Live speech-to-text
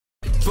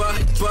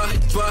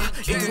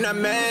It do not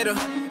matter.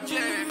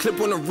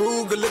 Clip on the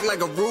Ruger, look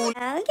like a rule. Okay,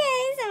 so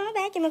I'm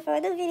back, and before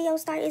the video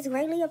starts, it's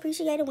greatly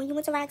appreciated when you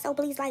interact, so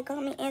please like,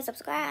 comment, and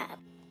subscribe.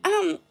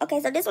 Okay,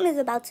 so this one is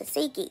about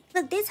Tesehki.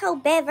 Look, this whole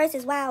Bad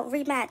versus Wild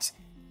rematch,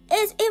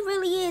 it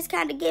really is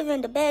kind of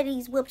giving the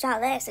baddies whooped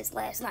y'all asses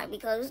last night,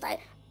 because, like,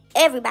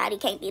 everybody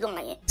can't be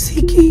lying.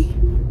 Tesehki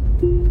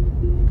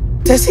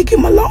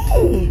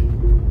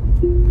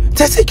Malone.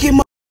 Tesehki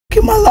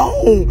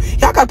Malone.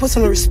 Y'all gotta put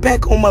some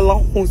respect on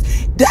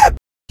Malone's. That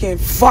can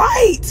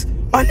fight,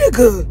 my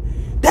nigga.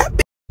 That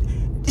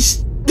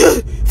bitch,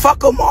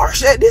 fuck a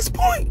Marsh at this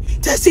point.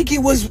 Tesehki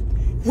was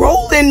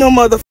rolling the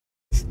motherfuckers.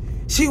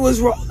 She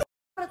was rolling.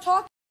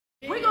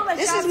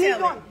 This is me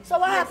going. So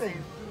what happened?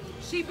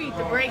 She beat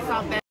the brakes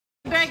off that.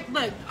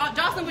 Look,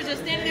 Joseline was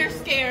just standing there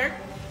scared.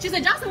 She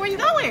said, "Joseline, where you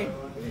going?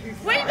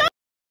 Where you going?"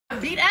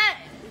 Bęàt.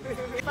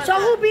 So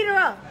who beat her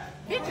up?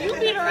 Bitch, you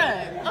beat her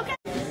up. Okay.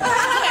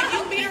 Look,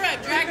 you beat her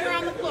up. Drag her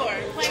on the floor.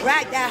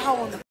 Drag that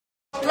hoe on the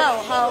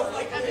floor, hoe.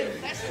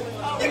 That shit was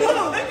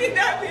over. Look at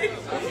that bitch.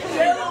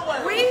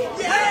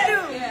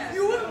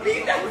 You would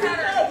beat that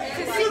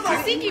bitch.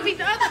 Tesehki beat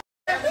the other.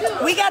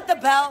 We got the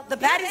belt. The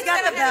baddies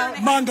got the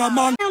belt. Manga.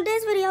 Now,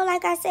 this video,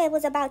 like I said,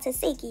 was about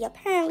Tesehki.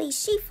 Apparently,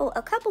 she fought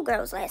a couple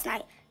girls last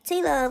night.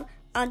 Telovee,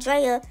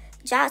 Andrea,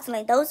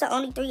 Joseline. Those are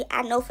only 3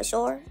 I know for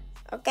sure.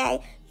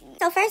 Okay?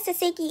 So, first,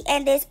 Tesehki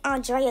and this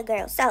Andrea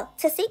girl. So,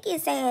 Tesehki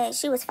is saying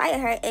she was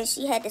fighting her and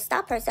she had to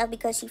stop herself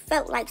because she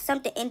felt like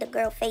something in the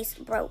girl's face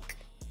broke.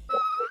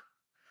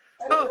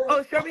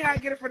 Oh, show me how I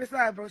get it from the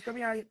side, bro. Show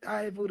me how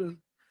I hit Voodoo.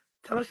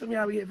 Show me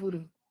how we hit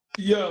Voodoo.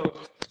 Yo,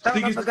 Tell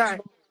me the guy.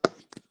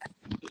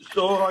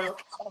 Show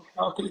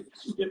how can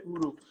you get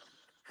Voodoo?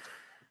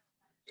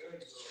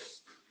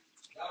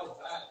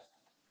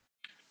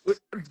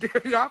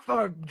 Y'all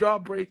saw her jaw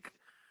break.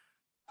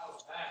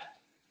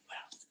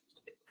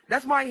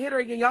 That's why I hit her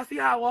again. Y'all see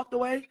how I walked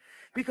away?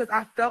 Because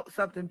I felt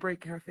something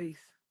break in her face.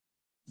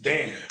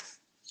 Damn.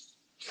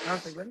 I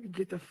was like, let me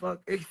get the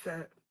fuck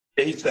ASAP.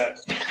 ASAP.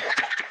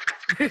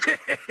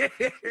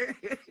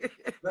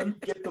 Let me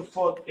get the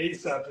fuck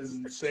ASAP is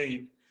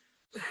insane.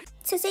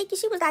 Tesehki,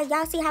 she was like,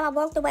 y'all see how I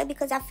walked away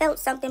because I felt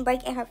something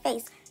break in her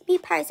face. Me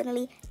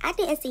personally, I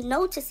didn't see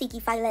no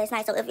Tesehki fight last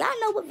night. So if y'all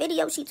know what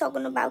video she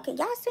talking about, can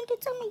y'all send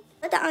it to me?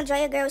 But the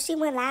Andrea girl, she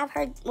went live.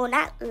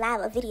 Not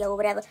live, a video or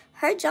whatever.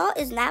 Her jaw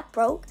is not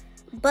broke,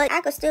 but I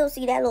could still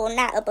see that little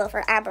knot above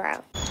her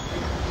eyebrow.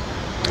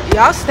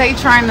 Y'all stay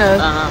trying to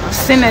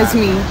send as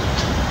me.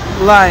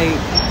 Like,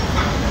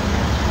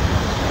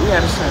 we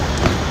gotta say.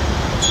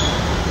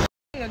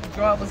 The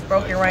jaw was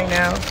broken right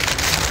now.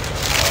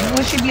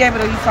 Would she be able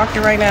to be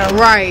talking right now?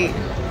 Right.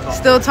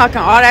 Still talking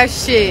all that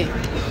shit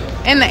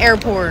in the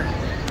airport.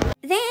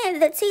 Then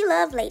the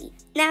Telovee lady.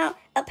 Now,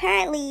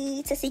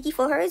 apparently, Tesehki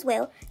for her as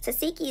well.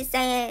 Tesehki is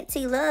saying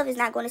Telovee is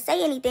not going to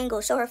say anything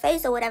or show her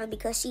face or whatever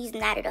because she's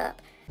knotted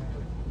up.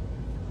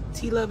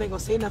 Telovee ain't gonna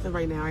say nothing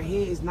right now. Her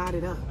head is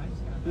knotted up.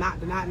 Not.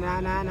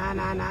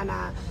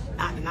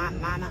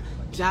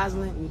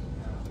 Joseline,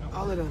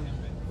 all of them.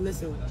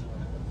 Listen,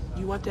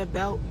 you want that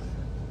belt?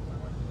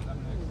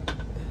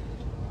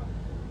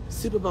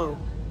 Super Bowl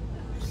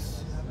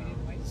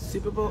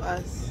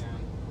us.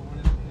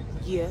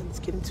 Yeah, let's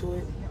get into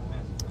it.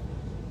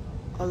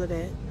 All of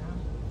that.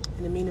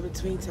 In the mean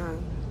between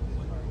time.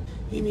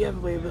 Meet me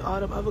everywhere. But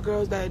all them other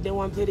girls that didn't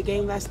want to play the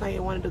game last night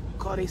and wanted to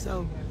call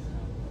themselves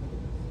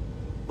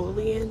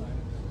bullying.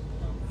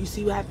 You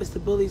see what happens to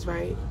bullies,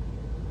 right?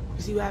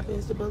 You see what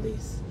happens to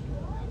bullies?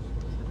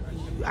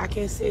 I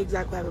can't say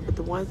exactly what happened, but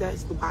the ones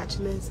that's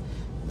watching this,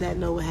 that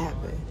know what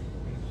happened.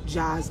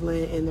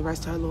 Joseline and the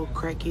rest of her little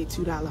crackhead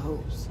 $2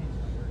 hoes.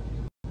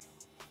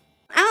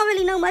 I don't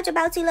really know much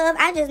about Telovee.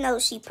 I just know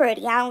she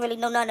pretty. I don't really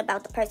know nothing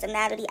about the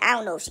personality. I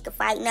don't know if she could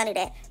fight, none of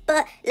that.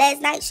 But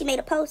last night she made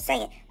a post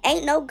saying,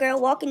 ain't no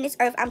girl walking this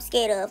earth I'm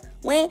scared of.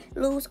 Win,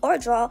 lose, or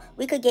draw,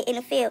 we could get in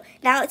the field.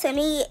 Now, to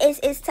me,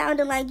 it's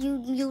sounding like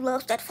you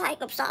lost that fight.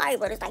 I'm sorry,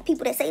 but it's like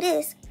people that say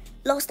this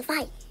lost the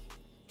fight.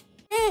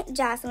 And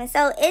Joseline.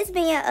 So it's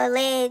being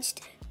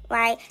alleged,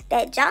 right,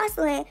 that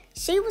Joseline,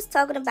 she was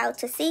talking about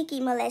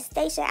Tesehki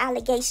molestation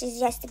allegations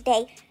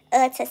yesterday.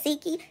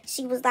 Tesehki,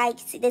 she was like,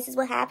 this is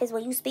what happens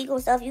when you speak on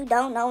stuff you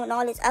don't know and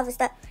all this other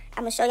stuff.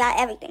 I'm gonna show y'all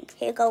everything.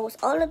 Here goes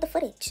all of the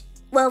footage.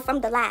 Well, from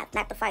the live,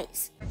 not the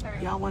fights.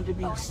 Y'all wanted to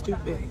be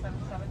stupid.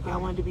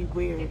 Y'all wanted to be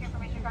weird.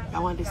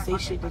 Y'all wanted to say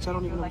shit that y'all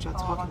don't even know what y'all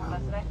talking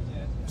about.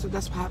 So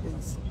that's what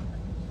happens.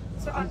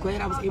 So I'm glad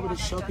I was able to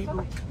show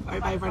people,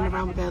 everybody running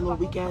around with that little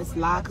weak ass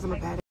lie because I'm a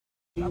bad ass.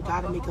 You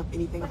gotta make up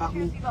anything about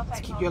me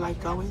to keep your life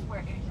going.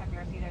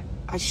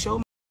 I show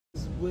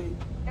what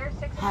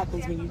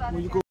happens when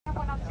you go,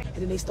 and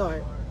then they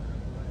start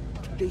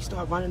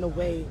running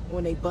away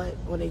when they butt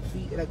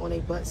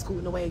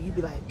scooting away, and you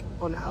be like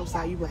on the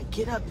outside, you be like,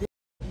 get up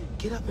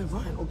and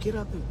run, or get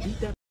up and beat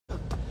that up.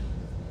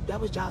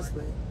 That was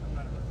Joseline.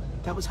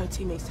 That was her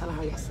teammates telling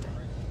her yesterday.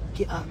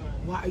 Get up.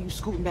 Why are you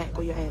scooting back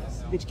on your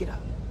ass? Bitch, get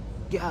up.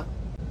 Get up.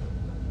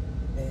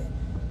 Man,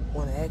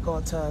 want to act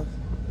all tough,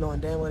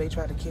 knowing damn well they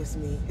tried to kiss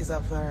me. It's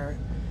up for her.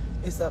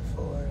 It's up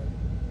for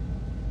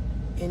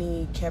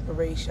any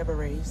cabarets,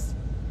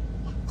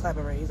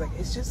 claparays. Like,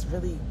 it's just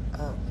really,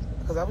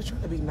 because I was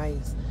trying to be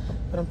nice,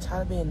 but I'm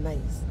tired of being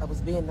nice. I was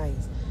being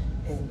nice,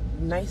 and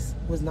nice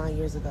was 9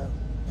 years ago.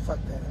 Fuck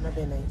that, I'm not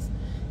being nice.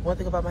 One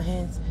thing about my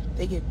hands,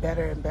 they get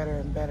better and better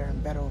and better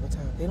and better over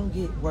time. They don't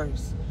get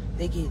worse,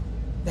 they get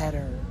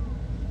better.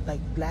 Like,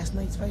 last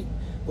night's fight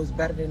was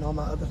better than all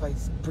my other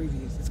fights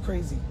previous. It's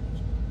crazy.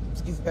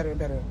 It gets better and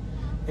better.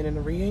 And in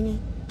the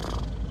reunion,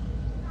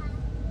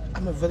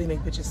 I'm gonna really make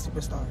bitches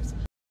superstars.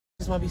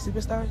 Just wanna be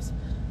superstars?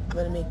 I'm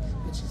gonna make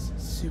bitches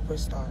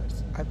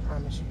superstars. I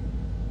promise you.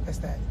 That's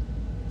that.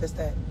 That's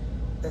that.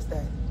 That's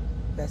that.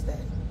 That's that.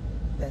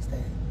 That's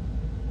that.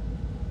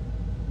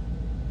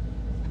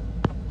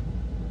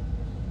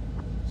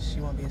 She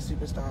wanna be a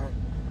superstar.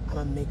 I'm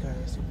gonna make her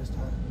a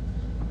superstar.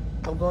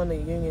 I'm going to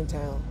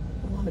Uniontown.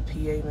 I'm going to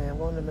PA, man. I'm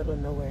going to the middle of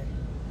nowhere.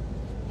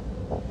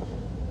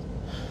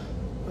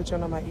 But y'all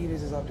know my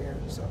eaters is out there,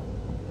 so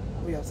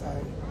we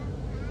outside.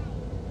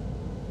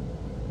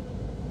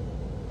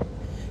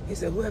 He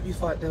said, who have you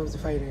fought that was a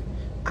fighter?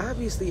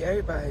 Obviously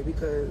everybody,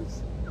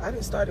 because I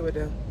didn't start it with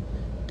them.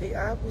 They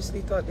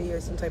obviously thought they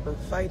had some type of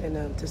fight in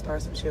them to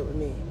start some shit with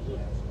me.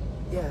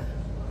 Yeah,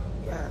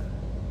 yeah.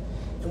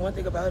 And one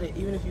thing about it,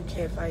 even if you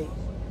can't fight,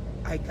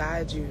 I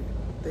guide you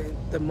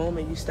the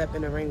moment you step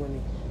in the ring with me.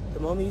 The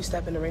moment you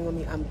step in the ring with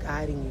me, I'm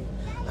guiding you.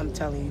 I'm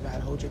telling you how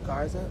to hold your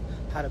guards up,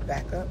 how to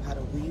back up, how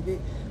to weave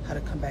it, how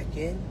to come back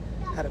in,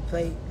 how to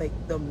play. Like,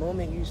 the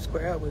moment you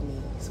square up with me.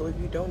 So if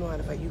you don't know how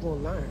to fight, you're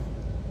going to learn.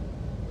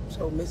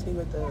 So miss me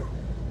with the,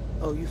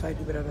 oh, you fight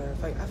people that don't know how to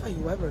fight. I fight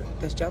whoever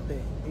that's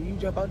jumping. If you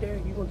jump out there,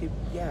 you're going to get,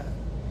 yeah.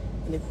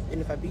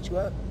 And if I beat you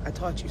up, I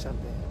taught you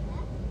something.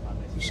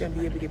 You shouldn't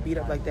be able to get beat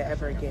up like that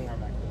ever again.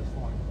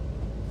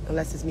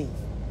 Unless it's me.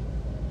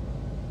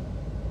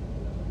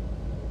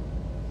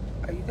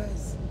 Are you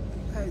guys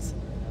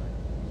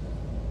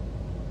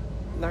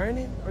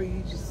learning, or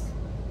you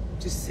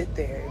just sit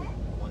there?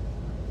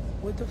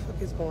 What the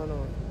fuck is going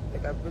on?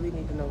 Like, I really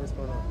need to know what's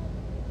going on.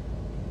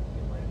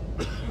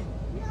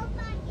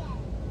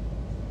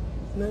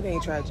 No, they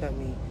ain't trying to jump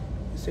me.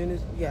 As soon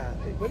as, yeah,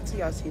 wait till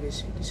y'all see this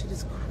shit. This shit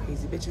is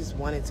crazy. Bitches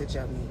wanted to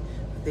jump me,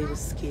 but they was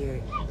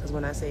scared. Because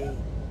when I say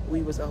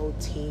we was a whole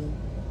team,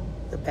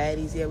 the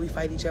baddies, yeah, we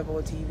fight each other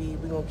on TV.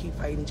 We gonna keep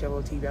fighting each other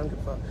on TV. I don't give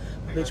a fuck.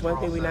 Bitch, one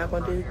thing we not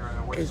gonna do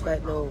is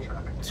let no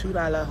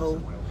 $2 hoe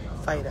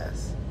fight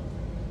us.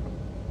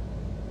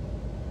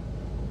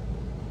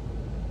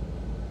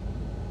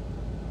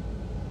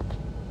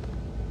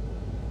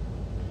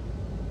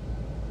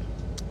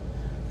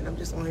 And I'm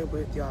just on here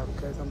with y'all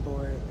because I'm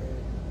bored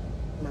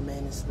and my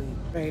man is asleep.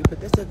 Right, but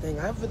that's the thing.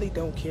 I really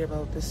don't care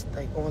about this,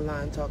 like,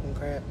 online talking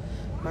crap.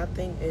 My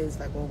thing is,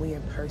 like, when we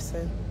in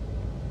person.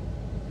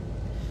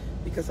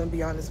 Because I'm gonna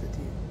be honest with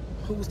you,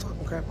 who was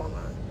talking crap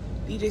online?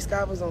 DJ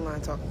Scott was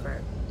online talking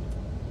crap.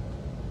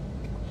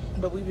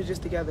 But we were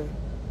just together,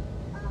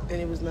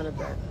 and it was none of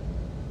that.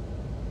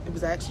 It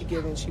was actually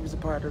given. She was a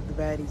part of the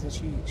baddies, and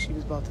she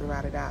was about to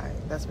ride or die.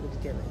 That's what it was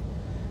given.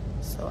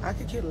 So I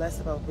could care less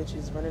about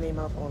bitches running their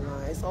mouth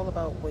online. It's all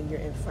about when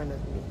you're in front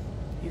of me.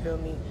 You feel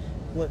me?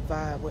 What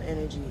vibe, what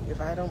energy. If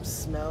I don't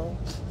smell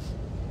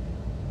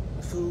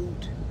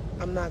food,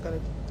 I'm not gonna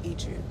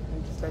eat you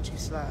and just let you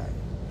slide.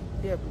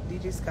 Yeah, but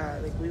DJ Sky,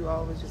 like, we were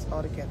always just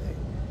all together.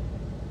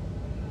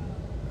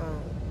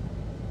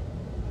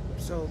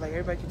 So, like,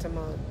 everybody keep talking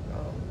about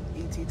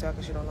E.T.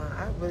 talking shit online.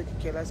 I really could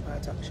care less about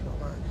her talking shit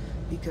online,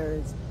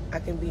 because I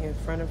can be in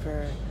front of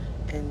her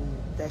and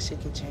that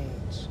shit could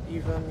change.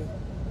 You feel me?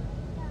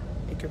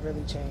 It could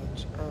really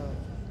change.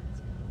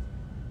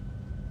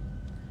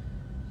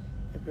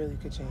 It really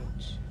could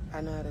change.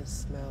 I know how to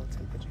smell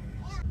temperatures.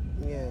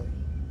 Yeah,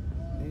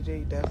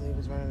 DJ definitely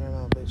was running her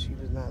mouth, but she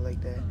was not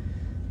like that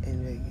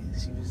in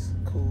Vegas. She was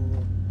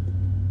cool.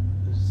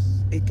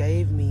 It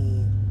gave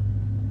me,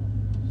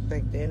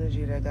 like, the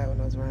energy that I got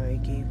when I was around her.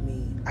 It gave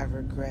me, I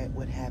regret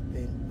what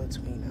happened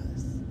between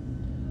us.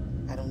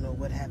 I don't know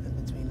what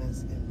happened between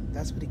us, and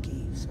that's what it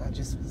gave. So I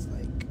just was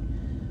like,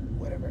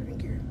 whatever, I didn't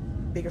care.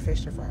 Bigger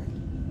fish to fry.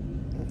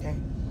 Okay?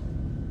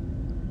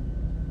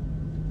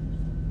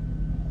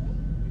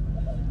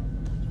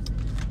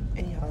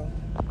 Anyhow,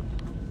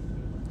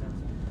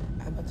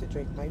 I'm about to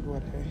drink my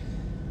water.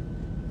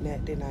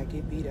 Nat did not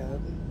get beat up.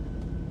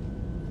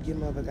 Your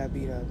mother got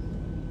beat up.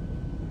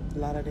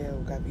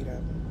 Lauderdale got beat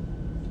up.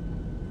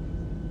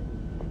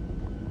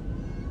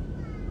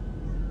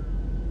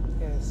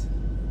 Yes.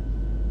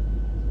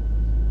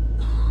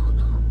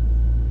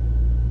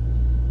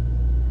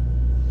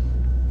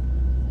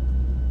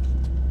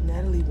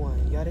 Natalie won.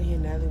 Y'all didn't hear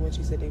Natalie when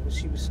she said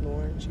she was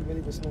snoring? She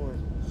really was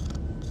snoring.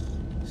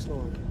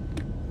 Snoring.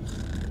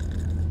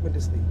 Went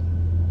to sleep.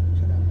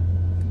 Shut up.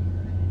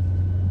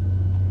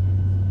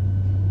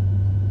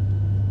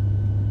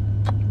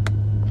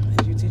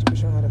 Did you teach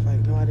Krishan how to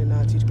fight? No, I did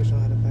not teach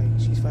Krishan how to fight.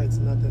 She fights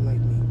nothing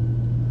like me.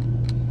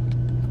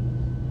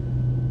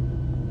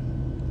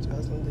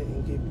 Joseline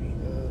didn't get beat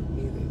up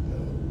neither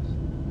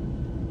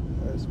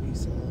though. As we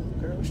saw.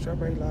 Girl,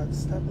 strawberry locks,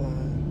 stop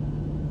lying.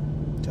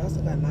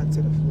 Joseline got knocked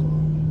to the floor,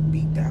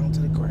 beat down to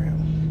the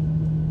ground.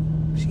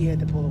 She had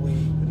to pull away.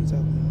 What are you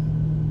talking about?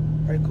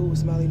 Alright, cool.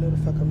 Smiley, no the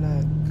fuck I'm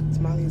not.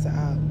 Smiley is an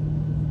op.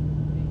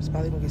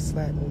 Smiley gonna get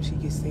slapped when she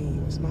gets seen.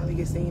 When Smiley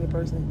gets seen in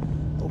person,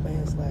 open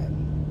hand slap.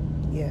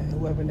 Yeah,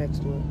 whoever next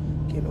to her,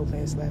 get an open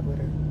hand slap with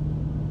her.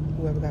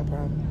 Whoever got a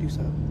problem, do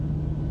something.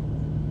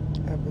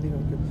 I really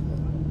don't give a fuck.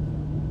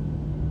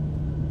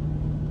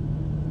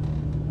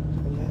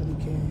 So Natalie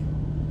can.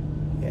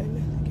 Yeah,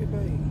 Natalie get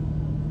right.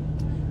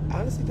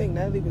 I honestly think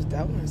Natalie was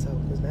doubting herself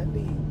because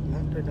Natalie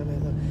knocked her dumb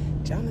ass up.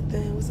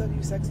 Jonathan, what's up,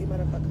 you sexy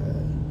motherfucker?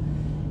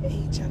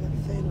 Hey,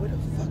 Jonathan, where the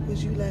fuck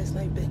was you last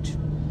night, bitch?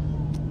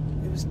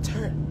 It was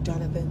turned,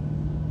 Jonathan.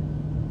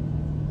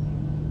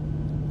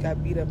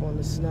 Got beat up on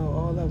the snow.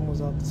 All of them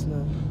was off the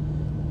snow.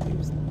 He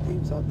was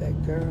off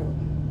that girl.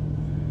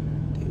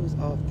 He was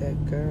off that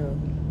girl.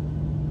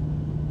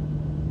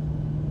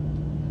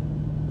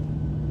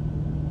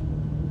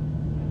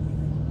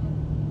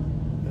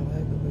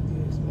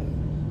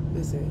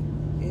 Listen,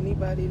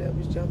 anybody that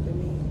was jumping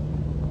me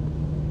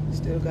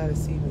still gotta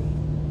see me.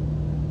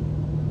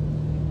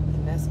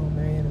 And that's on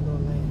Mariana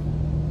Little Land.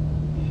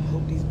 I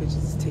hope these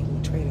bitches is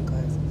taking training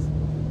classes.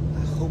 I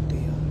hope they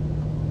are.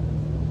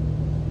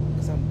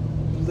 Because I'm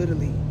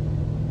literally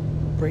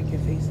breaking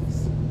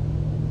faces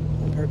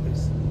on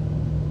purpose.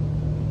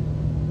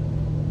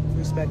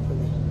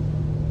 Respectfully.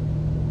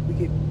 We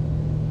get,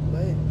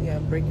 what? Yeah,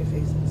 I'm breaking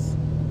faces.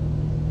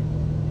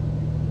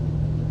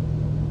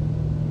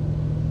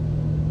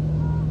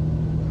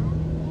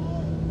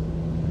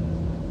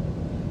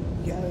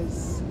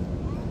 Yes.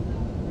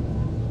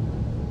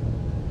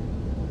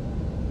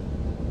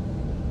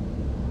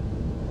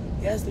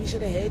 Yes, we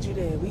should have had you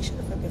there. We should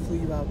have fucking flew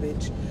you out,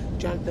 bitch.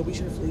 Jonathan, we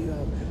should have flew you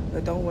out.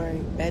 But don't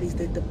worry, Baddies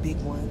did the big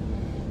one.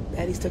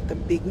 Baddies took the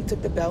big, we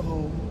took the belt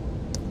home.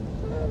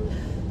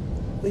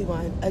 We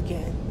won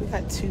again. We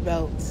got 2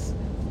 belts.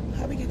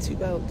 How we get 2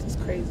 belts? It's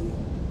crazy.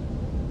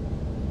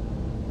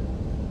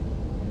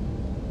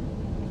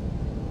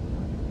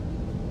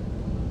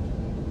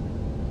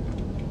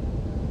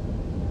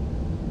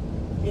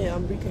 Yeah,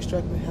 I'm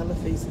reconstructing hella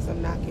faces.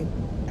 I'm knocking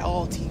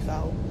all teeth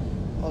out.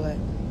 All that.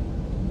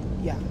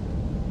 Yeah.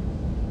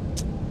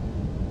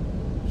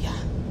 Yeah.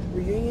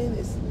 Reunion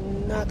is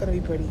not gonna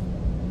be pretty.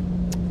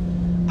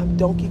 I'm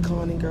Donkey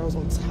Konning girls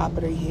on top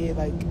of their head.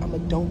 Like, I'm a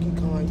Donkey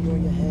Kong, you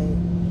on your head.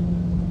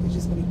 It's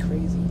just gonna be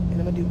crazy. And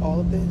I'm gonna do all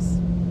of this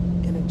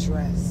in a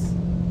dress.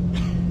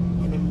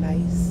 In a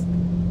nice,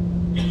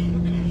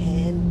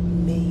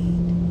 handmade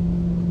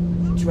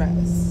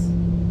dress.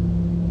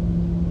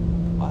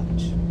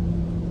 Watch.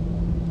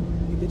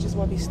 You bitches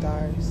wanna be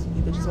stars.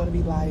 You bitches wanna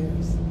be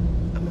liars.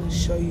 I'm gonna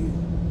show you.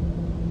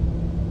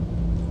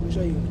 I'm gonna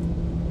show you.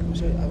 I'm gonna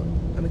show you.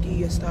 I'm gonna give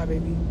you a star,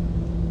 baby.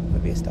 I'm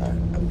gonna be a star.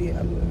 I'm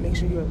gonna make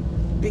sure you're the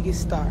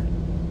biggest star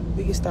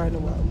in the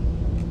world.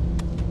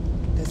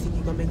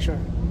 Tesehki gonna make sure.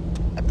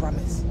 I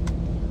promise.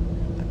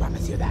 I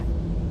promise you that.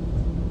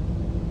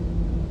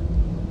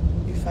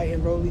 You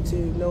fighting Rolly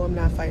too? No, I'm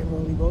not fighting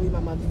Rolly. Rolly my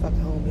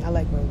motherfucking homie. I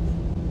like Rolly.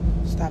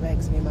 Stop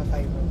asking me am I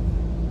fighting Rolly.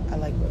 I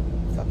like Rolly.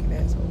 Fucking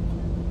asshole.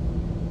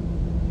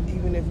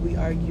 Even if we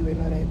argue and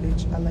all that,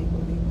 bitch, I like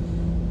Rolly.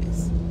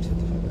 It's shut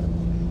the fuck up.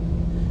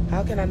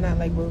 How can I not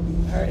like Rolly?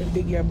 Her and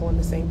Biggie are born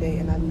the same day,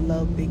 and I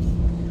love Biggie.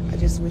 I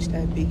just wish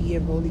that Biggie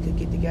and Rolly could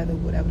get together,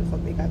 whatever the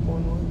fuck they got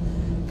going on,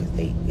 because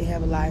they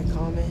have a lot in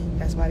common.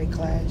 That's why they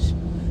clash.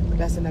 But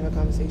that's another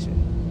conversation.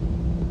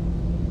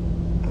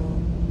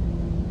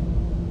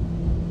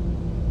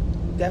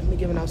 Definitely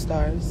giving out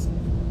stars.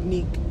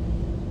 Neek,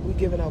 we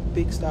giving out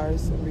big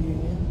stars in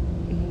reunion.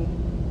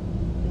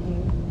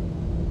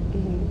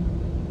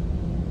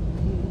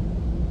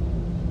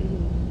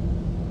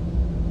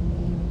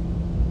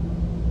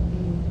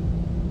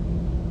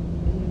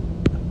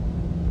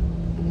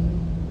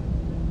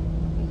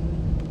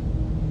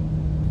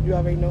 You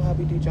already know how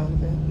we do,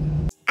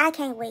 Jonathan. I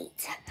can't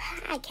wait.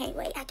 I can't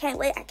wait. I can't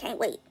wait. I can't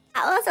wait.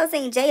 I also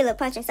seen Jayla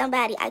punching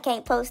somebody. I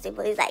can't post it,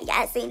 but it's like,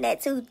 y'all seen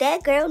that too.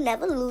 That girl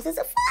never loses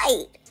a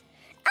fight.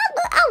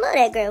 I love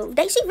that girl.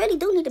 She really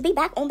do need to be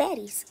back on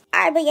Baddies.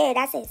 Alright, but yeah,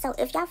 that's it. So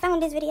if y'all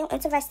found this video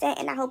interesting,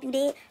 and I hope you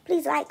did,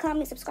 please like,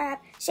 comment, subscribe,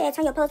 share,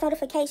 turn your post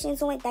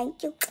notifications on.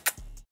 Thank you.